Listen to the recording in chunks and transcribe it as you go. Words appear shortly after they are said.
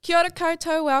Kia ora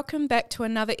koutou, welcome back to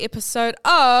another episode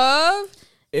of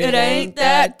It Ain't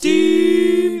That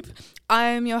Deep. I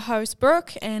am your host,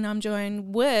 Brooke, and I'm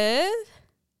joined with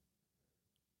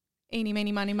Eeny,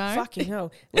 Meeny, Money, Mo. Fucking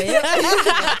hell.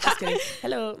 Just kidding.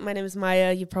 Hello, my name is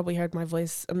Maya. You probably heard my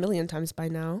voice a million times by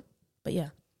now. But yeah,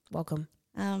 welcome.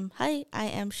 Hi, I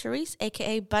am Sherise,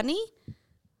 aka Bunny.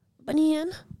 Bunny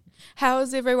Ann. How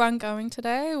is everyone going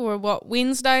today? Or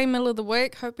Wednesday, middle of the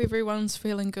week? Hope everyone's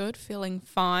feeling good, feeling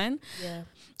fine. Yeah.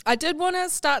 I did want to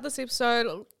start this episode,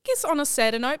 I guess, on a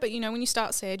sadder note, but, when you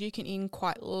start sad, you can end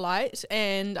quite light.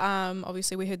 And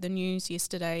obviously we heard the news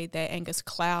yesterday that Angus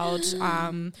Cloud,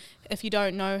 if you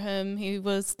don't know him, he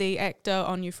was the actor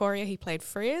on Euphoria. He played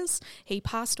Frez. He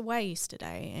passed away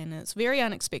yesterday, and it's very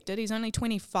unexpected. He's only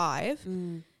 25,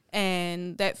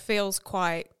 and that feels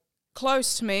quite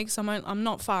close to me because I'm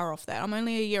not far off that. I'm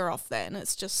only a year off that, and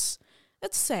it's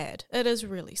sad. It is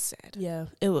really sad. Yeah,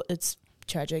 it's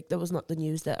tragic. That was not the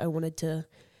news that I wanted to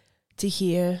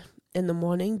hear in the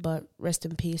morning, but rest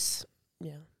in peace.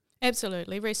 Yeah.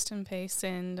 Absolutely, rest in peace.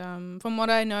 And from what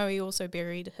I know, he also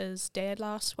buried his dad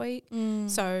last week.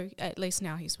 So at least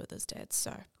now he's with his dad.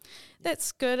 So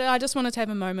that's good. I just wanted to have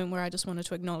a moment where I just wanted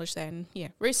to acknowledge that. And yeah,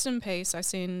 rest in peace. I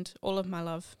send all of my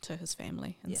love to his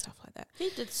family and stuff like that. He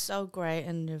did so great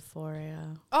in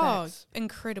Euphoria. Oh,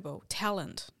 incredible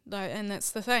talent. And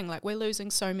that's the thing. Like, we're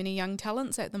losing so many young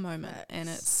talents at the moment. And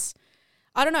it's,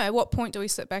 I don't know, at what point do we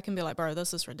sit back and be like, bro,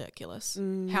 this is ridiculous.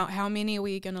 How many are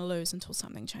we going to lose until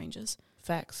something changes?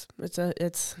 Facts.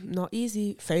 It's not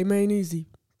easy. Fame ain't easy.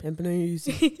 Pimping ain't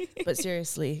easy. But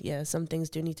seriously, yeah, some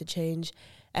things do need to change.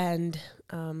 And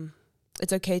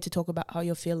it's okay to talk about how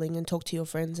you're feeling and talk to your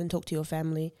friends and talk to your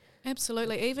family.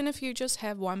 Absolutely. Even if you just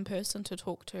have one person to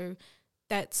talk to,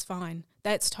 that's fine.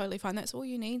 That's totally fine. That's all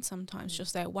you need sometimes,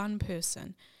 just that one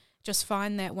person. Just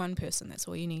find that one person. That's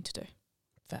all you need to do.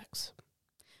 Facts.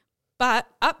 But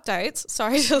updates,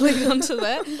 sorry to lead on to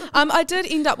that. I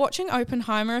did end up watching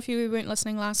Oppenheimer. If you weren't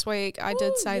listening last week, I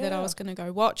did say that I was going to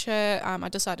go watch it. I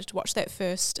decided to watch that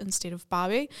first instead of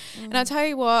Barbie. And I tell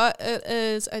you what, it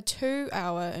is a 2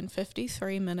 hour and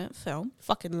 53-minute film.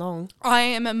 Fucking long. I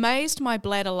am amazed my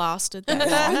bladder lasted that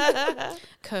long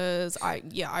because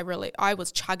I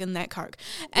was chugging that Coke.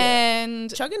 Yeah.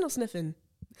 And chugging or sniffing?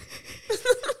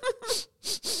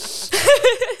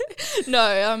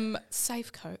 No,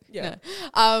 safe Coke. Yeah.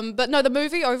 No. But no, the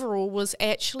movie overall was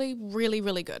actually really,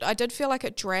 really good. I did feel like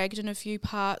it dragged in a few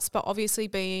parts, but obviously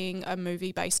being a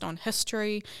movie based on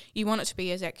history, you want it to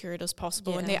be as accurate as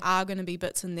possible. Yeah. And there are going to be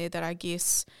bits in there that I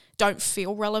guess don't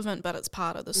feel relevant, but it's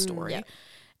part of the story. Yeah.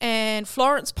 And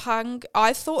Florence Pugh,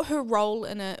 I thought her role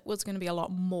in it was going to be a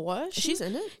lot more. She's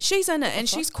in it? She's in it, and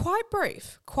she's quite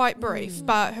brief.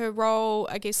 But her role,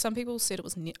 I guess some people said it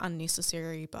was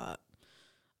unnecessary, but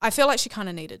I feel like she kind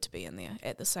of needed to be in there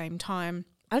at the same time.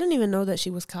 I didn't even know that she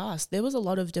was cast. There was a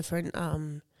lot of different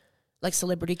like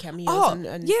celebrity cameos.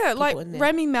 And yeah, like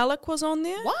Rami Malek was on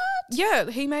there. What?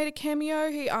 Yeah, he made a cameo.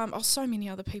 He so many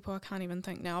other people I can't even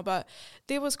think now, but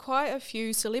there was quite a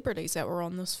few celebrities that were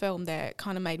on this film that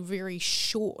kind of made very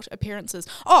short appearances.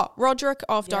 Oh, Roderick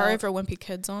of Diary of a Wimpy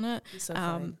Kid's on it,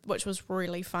 so which was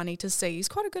really funny to see. He's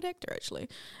quite a good actor actually.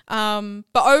 But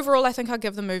overall, I think I'll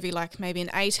give the movie like maybe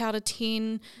an 8 out of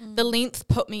 10. The length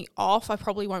put me off. I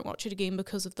probably won't watch it again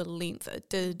because of the length. It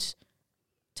did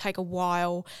take a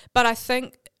while, but I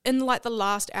think in like the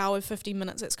last hour 50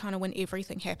 minutes, that's kind of when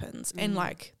everything happens, and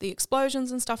like the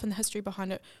explosions and stuff and the history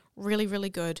behind it, really, really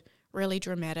good, really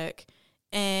dramatic,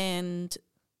 and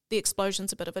the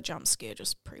explosion's a bit of a jump scare,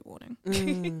 just pre-warning.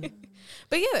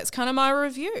 But yeah, that's kind of my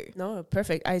review. No,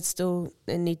 perfect. I still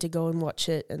need to go and watch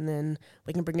it, and then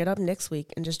we can bring it up next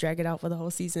week and just drag it out for the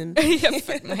whole season. Yeah,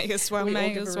 may as well.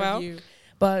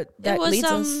 But that leads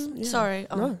us. Yeah. Sorry.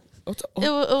 No. It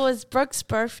was Brooke's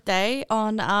birthday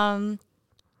on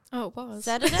it was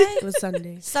Saturday? It was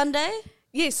Sunday. Sunday?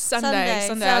 Yes, Sunday.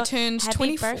 So I turned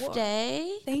 24. Happy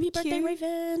birthday. Happy birthday,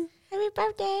 Raven. Happy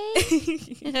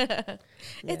birthday.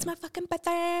 It's my fucking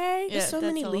birthday. There's so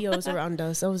many Leos around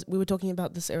us. We were talking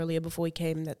about this earlier before we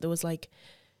came, that there was like,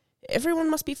 everyone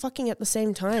must be fucking at the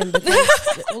same time because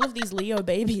all of these Leo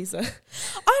babies are.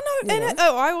 I know. And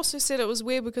I also said it was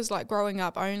weird because like growing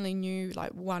up, I only knew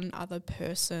like one other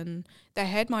person that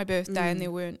had my birthday, and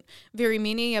there weren't very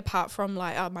many apart from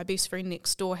like my best friend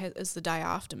next door is the day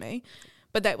after me.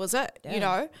 But that was it, you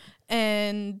know.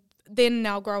 And then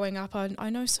now growing up, I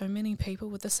know so many people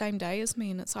with the same day as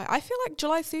me, and it's like I feel like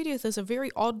July 30th is a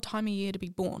very odd time of year to be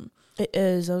born. It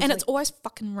is. And it's always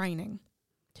fucking raining.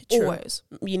 True. Always.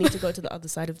 You need to go to the other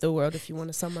side of the world if you want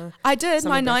a summer. I did.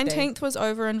 Summer My birthday. 19th was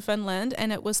over in Finland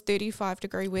and it was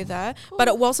 35-degree weather, but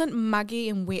it wasn't muggy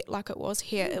and wet like it was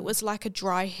here. It was like a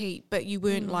dry heat, but you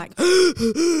weren't like,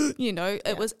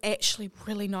 it was actually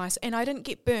really nice. And I didn't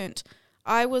get burnt.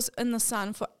 I was in the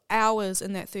sun for hours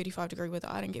in that 35-degree weather.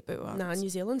 I didn't get burnt once. Nah, New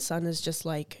Zealand sun is just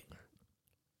like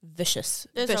vicious.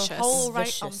 There's Vicious. a hole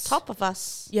right on Vicious. top of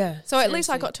us. Yeah. So at least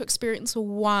I seriously. got to experience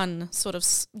one sort of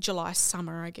July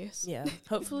summer, I guess. Yeah.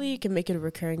 Hopefully you can make it a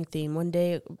recurring theme. One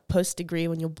day, post-degree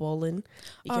when you're balling,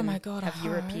 you Oh can my God, I have hope.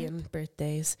 European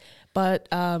birthdays. But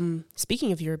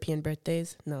speaking of European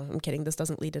birthdays, no, I'm kidding. This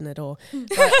doesn't lead in at all.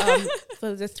 But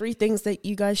for the 3 things that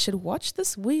you guys should watch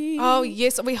this week. Oh,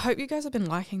 yes. We hope you guys have been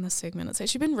liking this segment. It's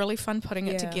actually been really fun putting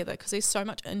it Yeah. together because there's so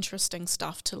much interesting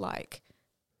stuff to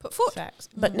put forth. Facts.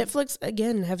 But Netflix,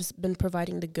 again, has been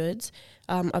providing the goods.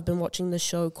 I've been watching the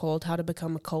show called How to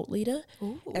Become a Cult Leader.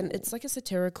 And it's like a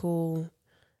satirical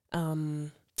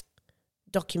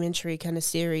documentary kind of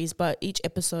series. But each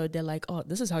episode, they're like, oh,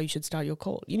 this is how you should start your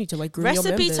cult. You need to like groom your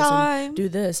Recipe members time. and do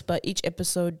this. But each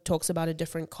episode talks about a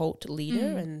different cult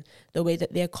leader and the way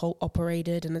that their cult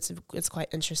operated. And it's quite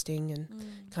interesting and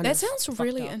kind That of sounds fucked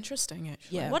really up. interesting,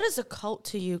 actually. Yeah. What is a cult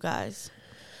to you guys?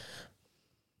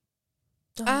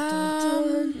 Dun,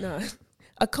 dun, dun. No.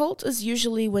 A cult is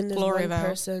usually when there's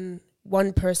Gloryville.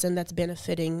 one person that's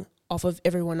benefiting off of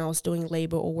everyone else doing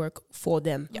labor or work for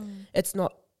them. Yeah. It's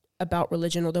not about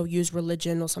religion, or they'll use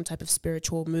religion or some type of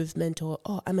spiritual movement or,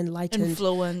 oh, I'm enlightened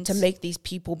Influence. to make these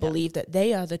people believe that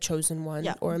they are the chosen one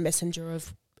Yeah. or a messenger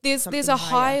of There's something a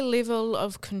higher. high level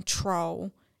of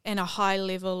control and a high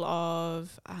level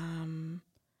of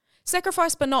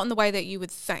sacrifice, but not in the way that you would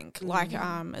think. Like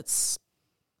it's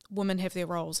women have their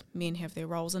roles, men have their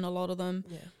roles in a lot of them,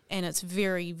 and it's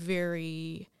very,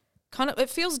 very kind of, it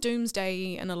feels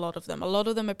doomsday in a lot of them. A lot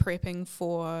of them are prepping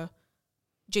for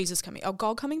Jesus coming,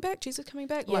 God coming back, Jesus coming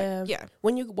back. Yeah. Like, yeah.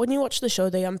 When you watch the show,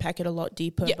 they unpack it a lot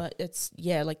deeper, Yeah. but it's,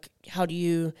 like, how do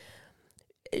you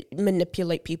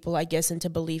manipulate people, I guess, into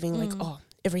believing like, oh,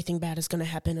 everything bad is going to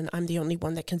happen and I'm the only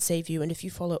one that can save you. And if you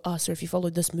follow us or if you follow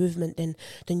this movement, then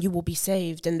you will be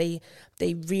saved. And they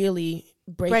really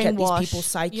break at these Brainwash. people's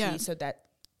psyche Yeah. so that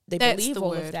they That's believe the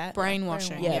all word, of that.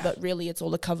 brainwashing. Yeah, but really it's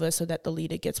all a cover so that the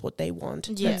leader gets what they want.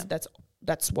 Yeah.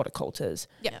 That's what a cult is.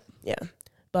 Yeah. Yeah.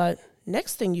 But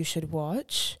next thing you should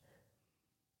watch.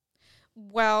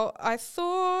 Well, I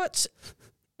thought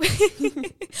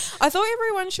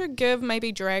everyone should give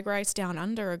maybe Drag Race Down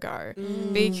Under a go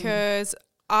because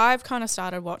I've kind of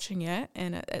started watching it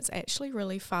and it's actually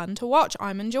really fun to watch.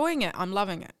 I'm enjoying it. I'm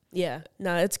loving it. Yeah.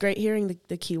 No, it's great hearing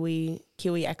the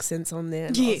Kiwi accents on there.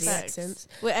 And Yes. Aussie accents.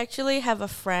 We actually have a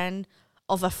friend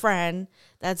of a friend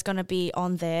that's gonna be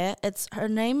on there. Her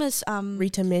name is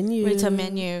Rita Menu. Rita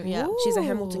Menu. Yeah. She's a Ooh,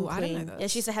 Hamilton I didn't know queen. that. Yeah,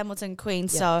 she's a Hamilton queen.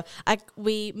 Yeah. So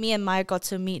me and Maya got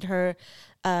to meet her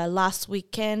last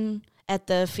weekend at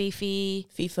the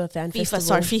FIFA fan festival.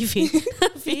 sorry, Fifi.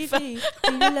 Fifi,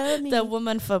 do you love me? The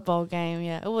women football game.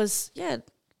 Yeah, it was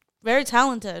very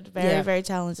talented, very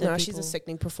talented. No, people. she's a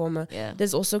sickening performer. Yeah.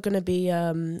 There's also going to be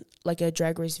like a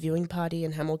Drag Race viewing party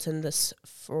in Hamilton this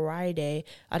Friday.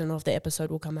 I don't know if the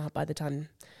episode will come out by the time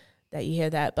that you hear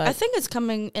that, but I think it's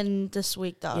coming in this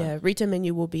week though. yeah, Rita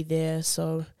Menu will be there.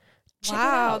 So check it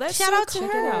Wow, out. that's Shout so out to cool.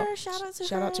 Check it her. out.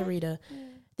 Shout out to Rita.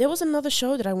 There was another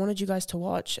show that I wanted you guys to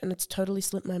watch, and it's totally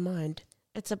slipped my mind.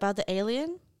 It's about the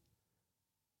alien.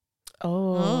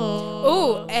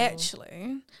 Oh,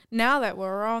 actually, now that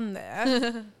we're on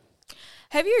there,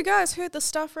 have you guys heard the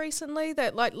stuff recently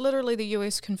that like literally the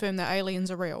US confirmed that aliens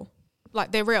are real?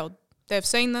 Like they're real. They've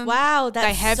seen them. Wow,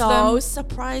 that's have so them.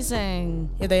 surprising.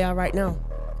 Here they are right now.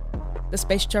 The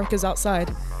space truck is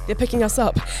outside. They're picking us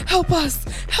up. Help us!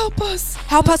 Help us!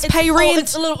 Help us pay rent.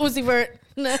 It's a little Uzi Vert.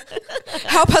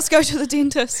 Help us go to the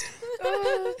dentist.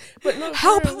 But no,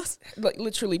 Help for real. us. Like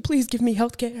literally, please give me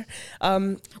healthcare.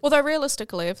 Although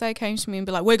realistically, if they came to me and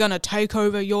be like, "We're gonna take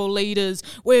over your leaders.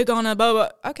 We're gonna blah blah,"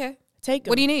 okay. Take 'em.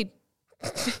 What do you need?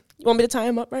 You want me to tie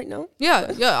him up right now?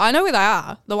 Yeah, I know where they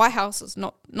are. The White House is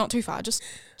not too far. Just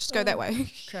go that way.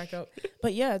 Crack up.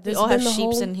 But yeah, We there's all been have the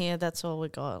sheeps whole. in here. That's all we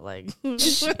got. Like,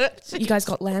 You guys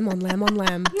got lamb on lamb on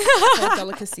lamb. Whole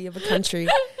delicacy of a country.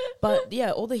 But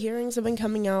yeah, all the hearings have been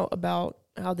coming out about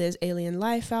how there's alien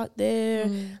life out there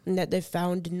and that they've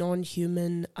found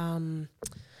non-human.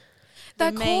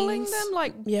 They're calling remains. them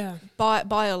like Yeah.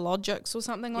 biologics or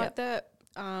something like that.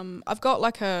 I've got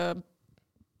like a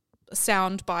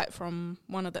sound bite from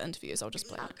one of the interviews. I'll just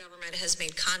play Our it. government has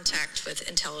made contact with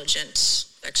intelligent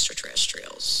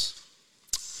extraterrestrials.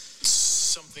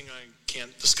 Something I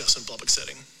can't discuss in public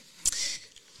setting.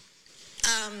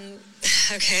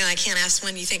 Okay, I can't ask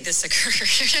when you think this occurred.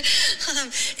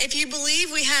 If you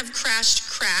believe we have crashed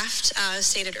craft,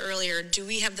 stated earlier, do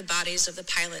we have the bodies of the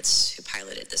pilots who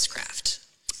piloted this craft?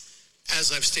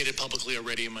 As I've stated publicly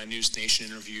already in my News Nation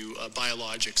interview,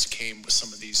 biologics came with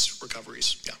some of these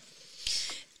recoveries. Yeah.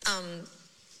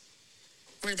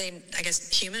 Were they, I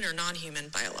guess, human or non-human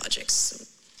biologics?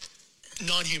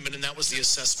 Non-human, and that was the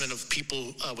assessment of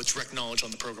people with direct knowledge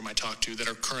on the program I talked to that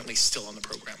are currently still on the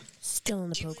program. Still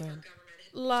in the program.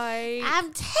 Like,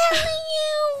 I'm telling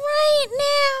you right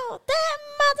now, that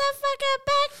motherfucker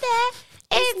back there,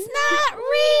 it's not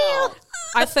real.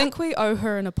 I think we owe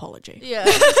her an apology. Yeah.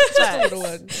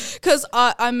 Because,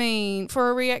 I mean, for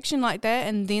a reaction like that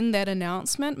and then that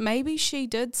announcement, maybe she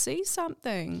did see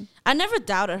something. I never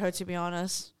doubted her, to be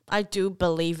honest. I do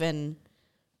believe in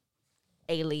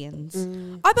aliens.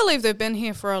 I believe they've been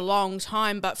here for a long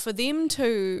time, but for them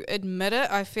to admit it,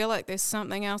 I feel like there's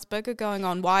something else bigger going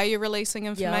on. Why are you releasing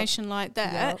information like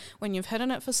that when you've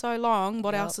hidden it for so long?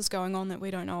 What else is going on that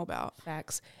we don't know about?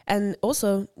 Facts. And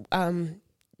also,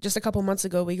 just a couple months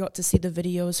ago, we got to see the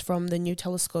videos from the new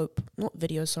telescope,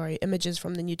 images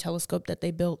from the new telescope that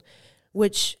they built,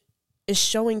 which is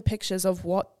showing pictures of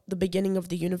what the beginning of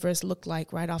the universe looked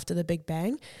like right after the Big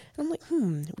Bang. And I'm like,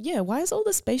 why is all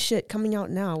this space shit coming out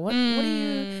now?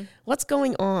 What's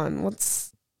going on?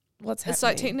 What's happening? It's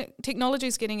like technology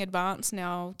is getting advanced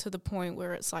now to the point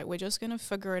where it's like we're just going to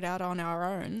figure it out on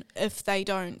our own if they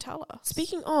don't tell us.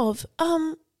 Speaking of,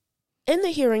 in the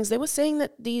hearings, they were saying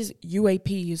that these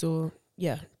UAPs, or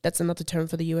that's another term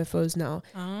for the UFOs now,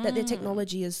 that their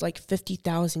technology is like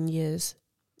 50,000 years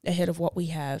ahead of what we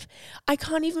have. I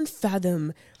can't even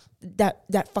fathom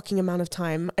that fucking amount of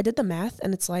time. I did the math,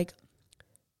 and it's like,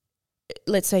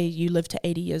 let's say you live to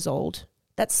 80 years old.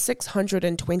 That's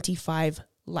 625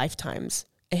 lifetimes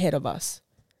ahead of us.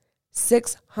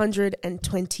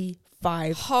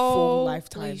 625 full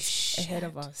lifetimes ahead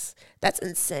of us. That's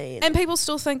insane. And people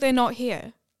still think they're not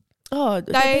here. Oh,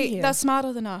 they're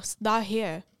smarter than us. They're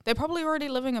here. They're probably already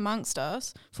living amongst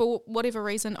us for whatever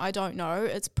reason. I don't know.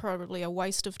 It's probably a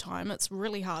waste of time. It's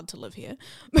really hard to live here.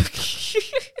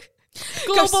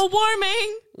 Global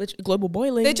warming. Global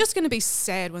boiling. They're just going to be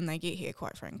sad when they get here,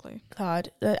 quite frankly. God,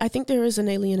 I think there is an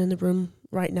alien in the room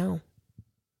right now.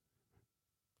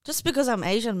 Just because I'm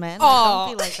Asian, man. Oh. I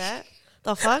don't feel like that.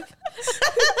 The fuck?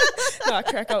 No, I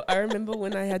crack out. I remember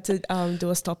when I had to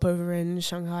do a stopover in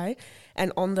Shanghai,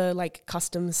 and on the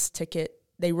customs ticket,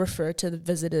 they refer to the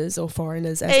visitors or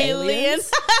foreigners as aliens.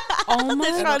 Oh my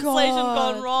God. The translation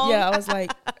gone wrong. Yeah, I was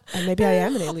like, maybe I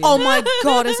am an alien. Oh my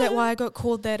God, is that why I got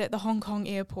called that at the Hong Kong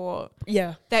airport?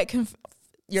 Yeah.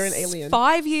 You're an alien.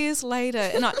 5 years later,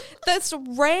 and this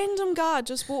random guard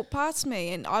just walked past me,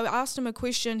 and I asked him a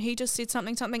question. He just said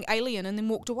something alien, and then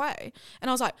walked away.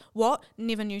 And I was like, "What?"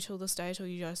 Never knew till this day, till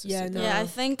you guys just said that. Yeah, I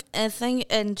think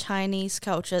in Chinese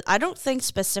culture, I don't think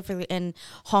specifically in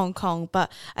Hong Kong,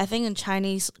 but I think in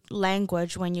Chinese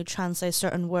language, when you translate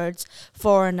certain words,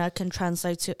 foreigner can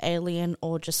translate to alien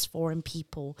or just foreign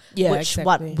people, which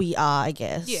what we are, I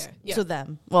guess. Yeah. To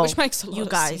them. Well, which makes a lot you of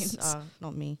guys sense. are,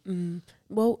 not me.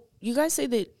 Well, you guys say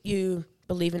that you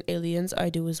believe in aliens. I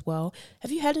do as well.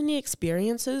 Have you had any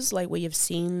experiences where you've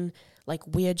seen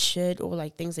weird shit or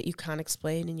things that you can't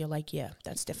explain, and you're like, yeah,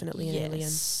 that's definitely an alien?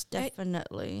 Yes,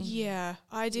 definitely. Yeah,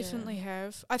 I definitely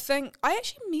have. I think I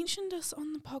actually mentioned this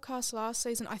on the podcast last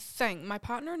season. I think my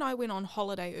partner and I went on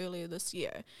holiday earlier this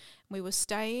year. We were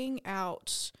staying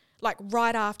out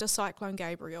right after Cyclone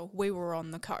Gabriel. We were on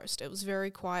the coast. It was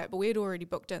very quiet, but we had already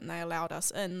booked it and they allowed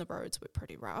us in. The roads were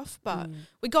pretty rough, but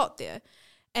we got there.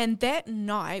 And that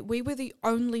night, we were the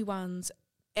only ones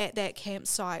at that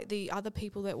campsite. The other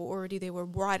people that were already there were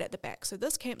right at the back. So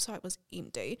this campsite was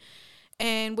empty.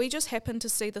 And we just happened to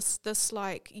see this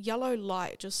yellow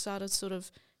light just started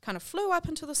kind of flew up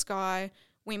into the sky,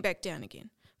 went back down again.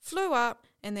 Flew up,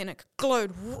 and then it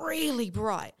glowed really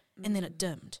bright, and then it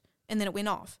dimmed. And then it went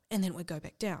off, and then it would go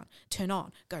back down, turn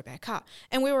on, go back up.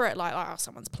 And we were at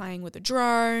someone's playing with a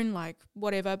drone,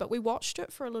 whatever. But we watched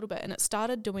it for a little bit, and it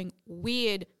started doing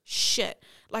weird shit.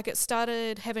 It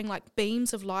started having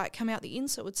beams of light come out the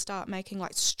end, so it would start making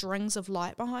strings of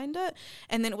light behind it.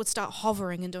 And then it would start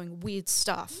hovering and doing weird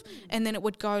stuff. And then it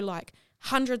would go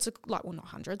hundreds of, not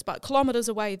hundreds, but kilometers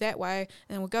away that way, and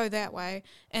then we'll go that way.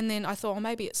 And then I thought,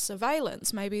 maybe it's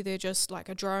surveillance. Maybe they're just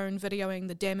a drone videoing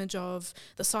the damage of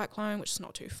the cyclone, which is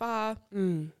not too far.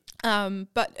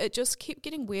 But it just kept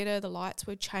getting weirder. The lights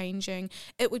were changing.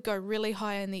 It would go really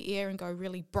high in the air and go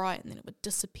really bright, and then it would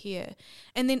disappear.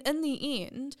 And then in the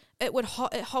end, it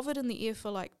hovered in the air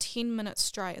for 10 minutes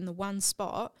straight in the one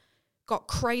spot, got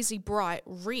crazy bright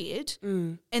red,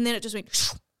 and then it just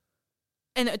went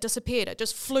And it disappeared. It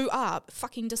just flew up,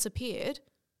 fucking disappeared.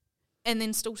 And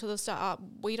then still to this day,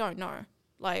 we don't know.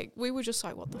 Like, we were just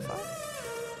like, what the fuck?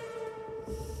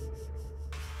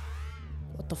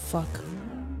 What the fuck?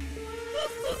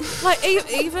 Like,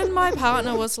 even my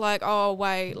partner was like, oh,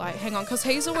 wait, like, hang on, because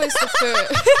he's always the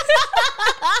first.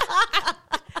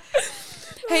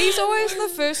 He's always the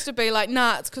first to be like,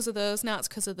 nah, it's because of this, nah, it's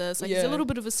because of this. Like, he's a little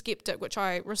bit of a skeptic, which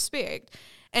I respect.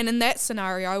 And in that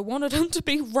scenario, I wanted him to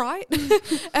be right.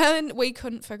 And we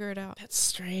couldn't figure it out. That's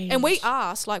strange. And we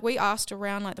asked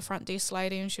around, like, the front desk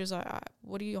lady, and she was like,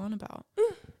 what are you on about?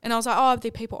 And I was like, oh, are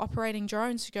there people operating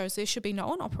drones? She goes, there should be no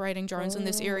one operating drones in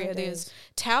this area. There's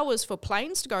towers for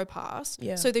planes to go past,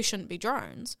 so there shouldn't be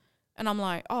drones. And I'm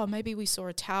like, oh, maybe we saw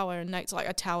a tower. And Nate's like,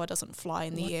 a tower doesn't fly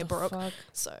in the air, Brooke. Fuck?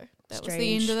 So that was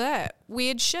the end of that.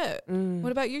 Weird shit.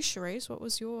 What about you, Sherise? What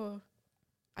was your,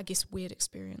 I guess, weird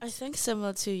experience? I think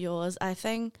similar to yours. I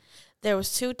think there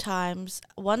was 2 times.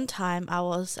 One time I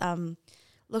was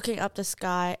looking up the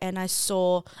sky and I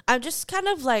just kind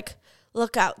of like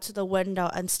look out to the window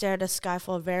and stare at the sky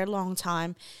for a very long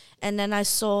time. And then I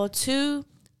saw 2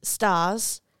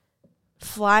 stars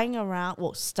flying around,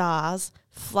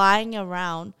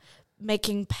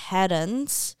 making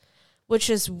patterns, which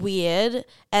is weird.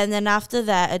 And then after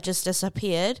that, it just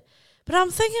disappeared. But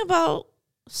I'm thinking about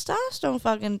stars don't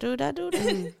fucking do that, do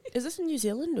they? Is this in New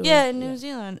Zealand? Or? Yeah, in New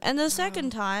Zealand. And the second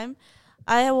time,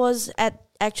 I was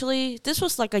this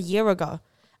was like a year ago.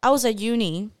 I was at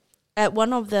uni at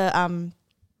one of the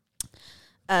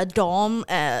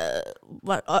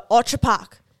Orchard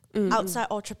Park. Outside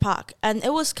Orchard Park, and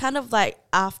it was kind of like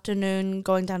afternoon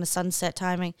going down to sunset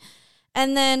timing,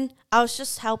 and then I was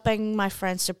just helping my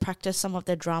friends to practice some of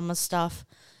their drama stuff,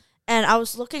 and I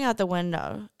was looking out the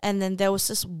window, and then there was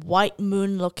this white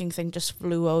moon looking thing just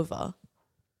flew over.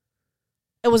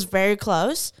 It was very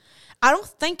close. I don't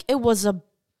think it was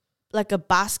not a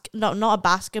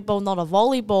basketball, not a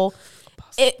volleyball.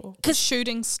 Cause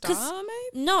shooting star,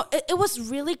 maybe? No, it was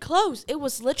really close. It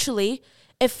was literally,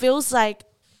 it feels like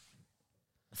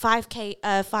 5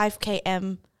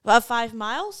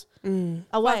 miles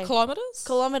away. 5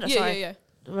 kilometers? Sorry. Yeah.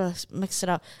 Mixed it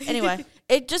up. Anyway,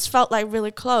 it just felt like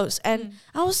really close. And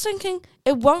I was thinking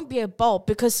it won't be a bolt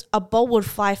because a bolt would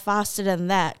fly faster than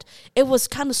that. It was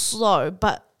kind of slow,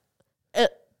 but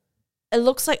it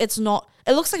looks like it's not.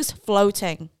 It looks like it's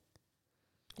floating.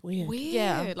 Weird.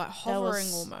 Yeah. Like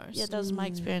hovering almost. Yeah, that was my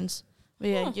experience. But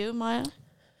yeah, you, Maya?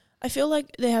 I feel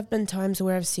like there have been times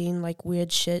where I've seen like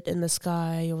weird shit in the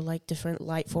sky or like different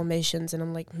light formations, and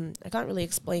I'm like, I can't really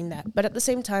explain that. But at the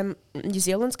same time, New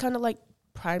Zealand's kind of like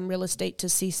prime real estate to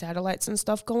see satellites and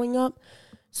stuff going up.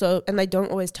 So, and they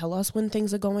don't always tell us when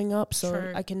things are going up,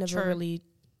 so I can never really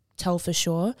tell for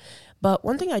sure. But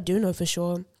one thing I do know for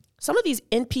sure, some of these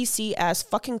NPC ass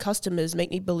fucking customers make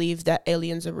me believe that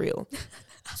aliens are real.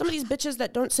 Some of these bitches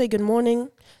that don't say good morning,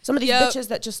 some of these bitches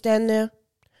that just stand there.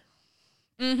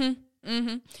 You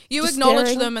just acknowledge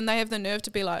staring. them and they have the nerve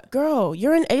to be like, girl,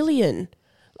 you're an alien.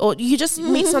 Or you just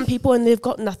meet some people and they've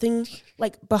got nothing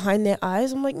like behind their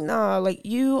eyes. I'm like, nah, like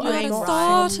you are ain't not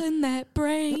thought from- in that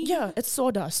brain. Yeah, it's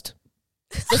sawdust.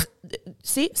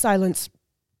 See, silence.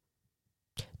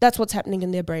 That's what's happening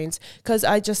in their brains. Because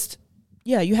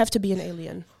you have to be an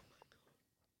alien.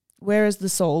 Where is the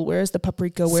soul? Where is the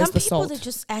paprika? Where's the salt? Some people, they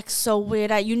just act so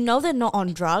weird. You know they're not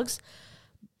on drugs.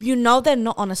 You know they're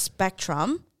not on a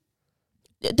spectrum.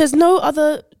 There's no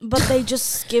other... But they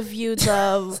just give you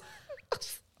the...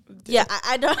 Yeah,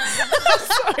 I don't...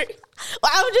 Sorry.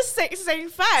 Well, I was just saying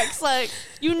facts. Like,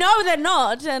 you know they're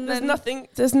not. And There's nothing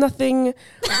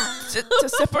to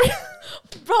separate.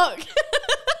 Brooke.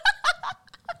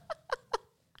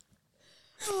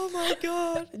 Oh my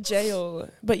God. Jail.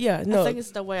 But yeah, no. I think it's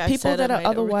the way I people said that it are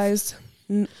otherwise,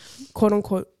 quote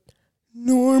unquote,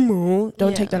 normal.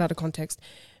 Don't take that out of context.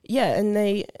 Yeah, and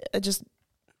they are just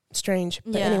strange.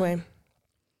 But anyway.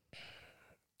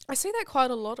 I see that quite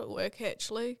a lot at work,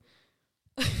 actually.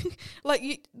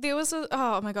 There was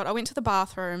oh my God, I went to the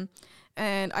bathroom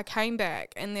and I came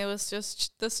back and there was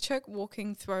just this chick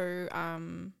walking through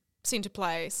Centre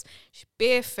Place. She's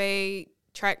bare feet,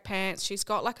 track pants. She's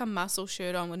got like a muscle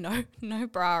shirt on with no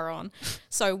bra on.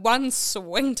 So one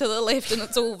swing to the left and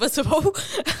it's all visible.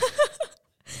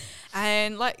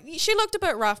 And like she looked a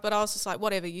bit rough, but I was just like,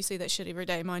 whatever, you see that shit every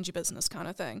day, mind your business kind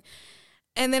of thing.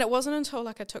 And then it wasn't until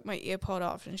like I took my AirPod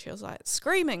off and she was like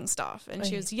screaming stuff and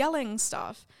she was yelling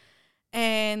stuff.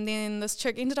 And then this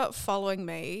chick ended up following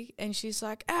me and she's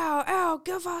like, ow,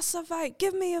 give us a vape,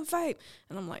 give me a vape.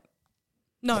 And I'm like,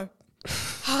 no,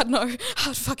 hard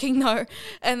fucking no.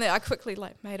 And then I quickly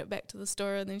like made it back to the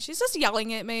store and then she's just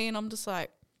yelling at me and I'm just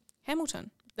like,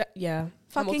 Hamilton, Yeah.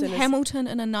 Fucking Hamilton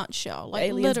in a nutshell. Like,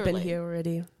 aliens literally. been here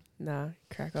already. Nah,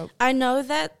 crack up. I know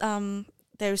that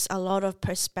there's a lot of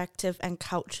perspective and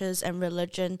cultures and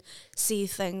religion see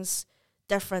things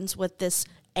different with this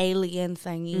alien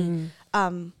thingy.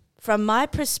 From my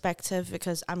perspective,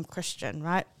 because I'm Christian,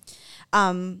 right?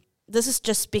 This is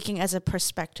just speaking as a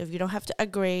perspective. You don't have to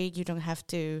agree. You don't have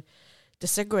to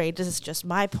disagree. This is just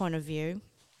my point of view.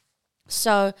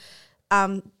 So,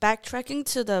 backtracking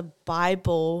to the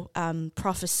Bible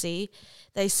prophecy,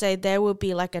 they say there will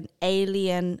be like an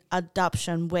alien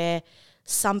adoption where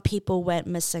some people went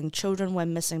missing, children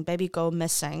went missing, baby go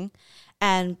missing,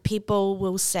 and people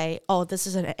will say, oh, this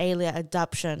is an alien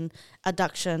abduction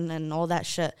and all that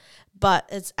shit. But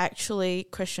it's actually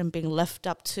Christian being lifted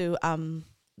up to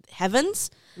heavens.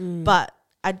 But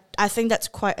I think that's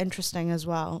quite interesting as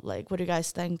well. Like, what do you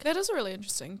guys think? That is a really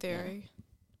interesting theory.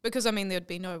 Because, I mean, there'd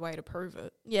be no way to prove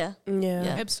it. Yeah.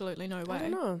 Absolutely no way. I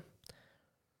don't know.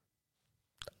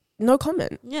 No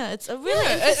comment. Yeah, it's a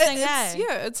really interesting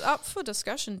it's up for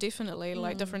discussion, definitely,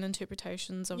 like different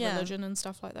interpretations of religion and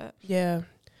stuff like that. Yeah,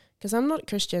 because I'm not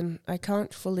Christian. I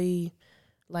can't fully,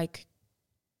 like,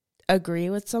 agree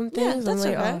with some things. that's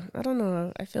I'm like, okay. I don't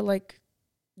know. I feel like,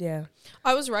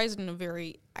 I was raised in a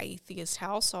very atheist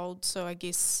household, so I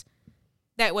guess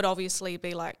that would obviously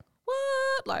be like,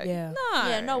 what? Like, no.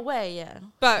 Yeah, no way, yeah.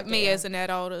 But me as an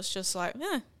adult, it's just like,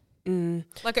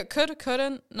 like it could or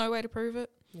couldn't, no way to prove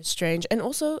it. It's strange. And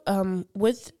also,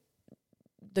 with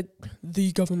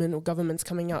the government or governments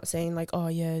coming out saying like, oh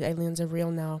yeah, aliens are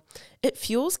real now, it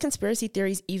fuels conspiracy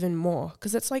theories even more,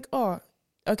 because it's like, oh,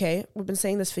 okay, we've been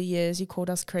saying this for years, you called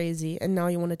us crazy, and now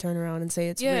you want to turn around and say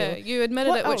it's real. Yeah, you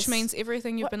admitted What it, which else? means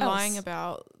everything you've What been else? lying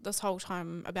about this whole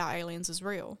time about aliens is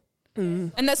real.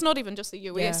 And that's not even just the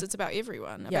US, it's about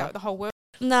everyone, about the whole world.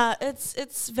 Nah,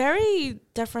 it's very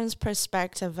different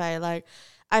perspective, eh? Like,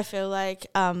 I feel like,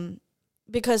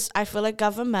 because I feel like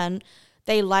government,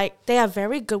 they are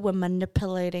very good with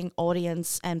manipulating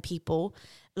audience and people,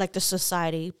 like the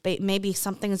society. But maybe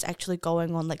something is actually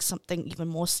going on, like something even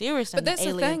more serious. But than that's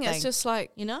the the alien thing, it's just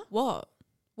like, you know,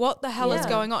 what the hell is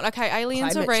going on? Okay,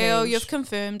 aliens Climate are real, change. you've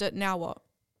confirmed it, now what?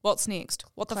 What's next?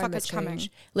 What the fuck is coming?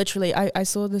 Literally, I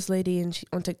saw this lady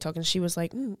on TikTok, and she was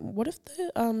like, what if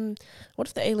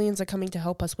the aliens are coming to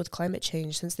help us with climate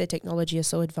change since their technology is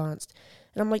so advanced?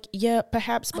 And I'm like, yeah,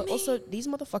 perhaps, but also these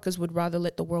motherfuckers would rather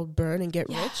let the world burn and get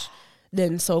rich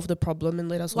than solve the problem and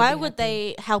let us. why would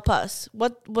they help us?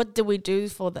 What do we do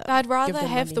for them? I'd rather them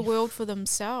have the money. world for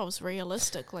themselves,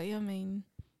 realistically. I mean,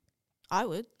 I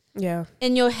would. Yeah,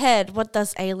 In your head, what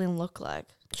does alien look like?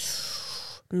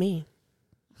 me.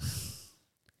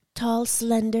 Tall,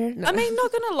 slender. No. I mean,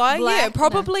 not gonna lie, Black?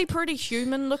 probably pretty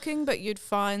human looking, but you'd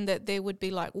find that there would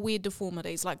be like weird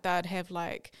deformities, like they'd have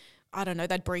like, I don't know,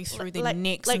 they'd breathe through their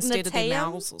necks like instead of their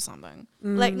Nateum? mouths or something.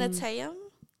 Like Nateum?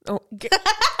 Oh,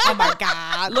 oh my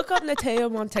God! Look up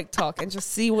Nateum on TikTok and just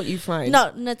see what you find.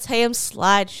 No, Nateum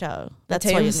slideshow. That's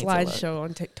what you Nateum need to look. slideshow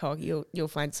on TikTok. You'll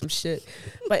find some shit.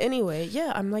 But anyway,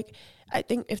 yeah, I'm like, I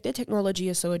think if their technology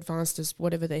is so advanced as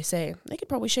whatever they say, they could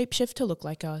probably shapeshift to look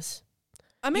like us.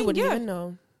 I You mean, wouldn't even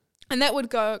know. and that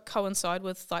would coincide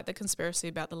with like the conspiracy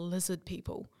about the lizard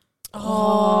people,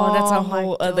 Oh, that's a my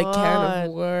whole other can God.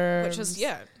 of worms. which is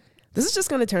This is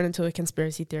just going to turn into a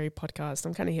conspiracy theory podcast.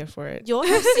 I'm kind of here for it. You all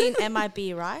have seen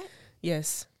MIB, right?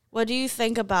 Yes. What do you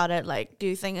think about it? Like, do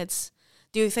you think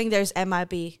there's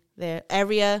MIB there?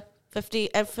 Area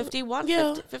 51?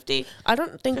 Yeah. 50? I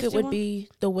don't think it would 51? be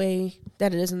the way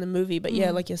that it is in the movie, but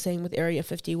yeah, like you're saying with Area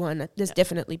 51, there's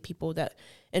definitely people that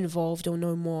involved or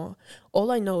know more.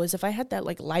 All I know is if I had that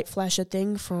like light flasher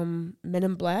thing from Men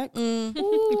in Black,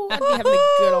 ooh, I'd be having a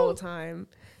good old time.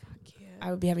 I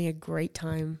would be having a great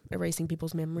time erasing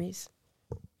people's memories.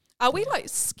 Are we like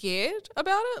scared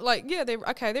about it? Like, yeah, they're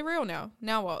real now.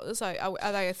 Now what? It's like,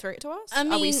 are they a threat to us? I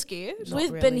Are we mean, scared? We've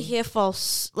been really. here for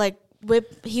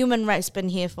human race been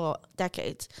here for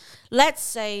decades. Let's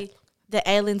say the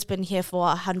aliens been here for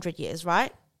 100 years,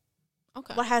 right?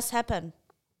 Okay. What has happened?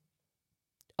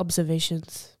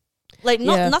 Observations. Like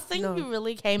nothing no.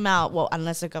 really came out. Well,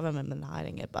 unless the government been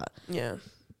hiding it, but Yeah.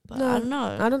 I don't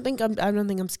know. I don't think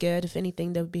I'm scared. If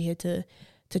anything, they would be here to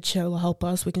chill, help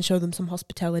us. We can show them some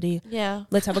hospitality. Yeah.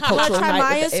 Let's have a Wanna cultural try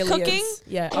night with the Maya's aliens. cooking?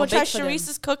 Yeah, Want to try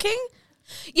Sherise's cooking?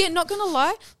 Yeah, not gonna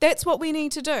lie, that's what we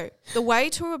need to do. The way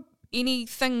to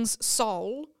anything's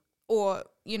soul or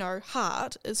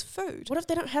heart is food. What if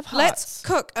they don't have hearts? Let's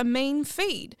cook a mean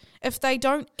feed. If they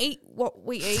don't eat what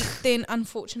we eat, then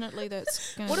unfortunately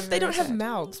that's gonna What be if they very don't have sad.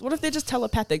 mouths? What if they're just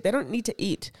telepathic? They don't need to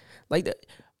eat.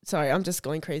 Sorry, I'm just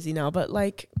going crazy now, but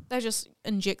like, They just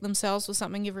inject themselves with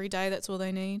something every day. That's all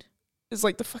they need. It's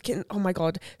like the fucking, oh my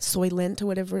God, Soylent or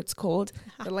whatever it's called.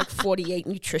 They're like 48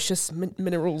 nutritious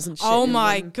minerals and shit. Oh in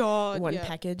my one, God. one yeah.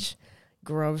 package.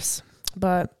 Gross.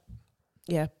 But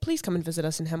yeah, please come and visit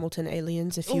us in Hamilton,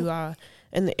 aliens, if you are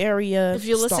in the area. If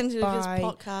you're stop listening to this by.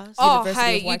 podcast. Oh, University of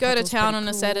hey, you go to Waikato's town pretty on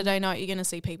a cool. Saturday night, you're going to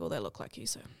see people that look like you,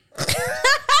 so.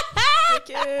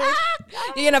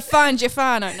 You're going to find your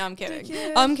whānau. No, I'm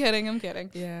kidding. I'm kidding.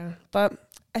 Yeah, but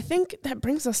I think that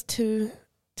brings us to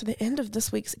the end of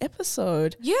this week's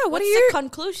episode. Yeah, what What's do you the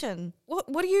conclusion?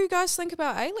 what do you guys think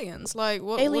about aliens? Like,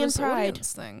 what Alien is the pride.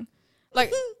 audience thing?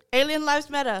 Like, Alien lives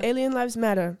matter. Alien lives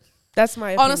matter. That's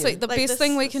my opinion. honestly, the Like best this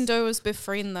thing we is- can do is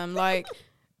befriend them. Like,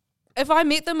 if I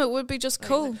met them, it would be just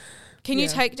cool. Can you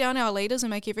Yeah. take down our leaders and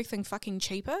make everything fucking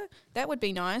cheaper? That would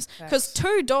be nice. Because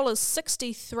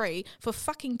 $2.63 for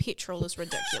fucking petrol is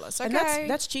ridiculous. Okay, And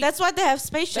that's cheap. That's why they have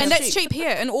spaceships. and that's cheap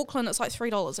here in Auckland. It's like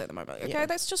 $3 at the moment. Okay, Yeah.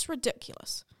 that's just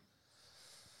ridiculous.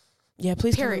 Yeah,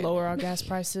 please come and Period. lower our gas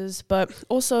prices. But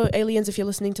also, aliens, if you're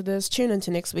listening to this, tune into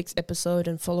next week's episode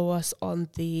and follow us on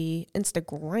the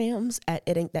Instagrams at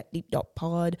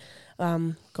itain'tthatdeep.pod.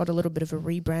 Got a little bit of a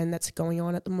rebrand that's going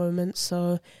on at the moment,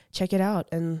 so check it out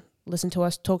and listen to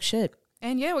us talk shit.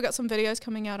 And yeah, we got some videos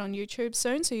coming out on YouTube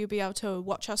soon, so you'll be able to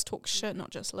watch us talk shit,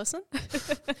 not just listen.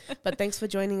 But thanks for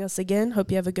joining us again. Hope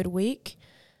you have a good week.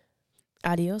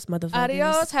 Adios, motherfuckers.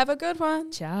 Adios. Have a good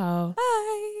one. Ciao.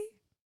 Bye.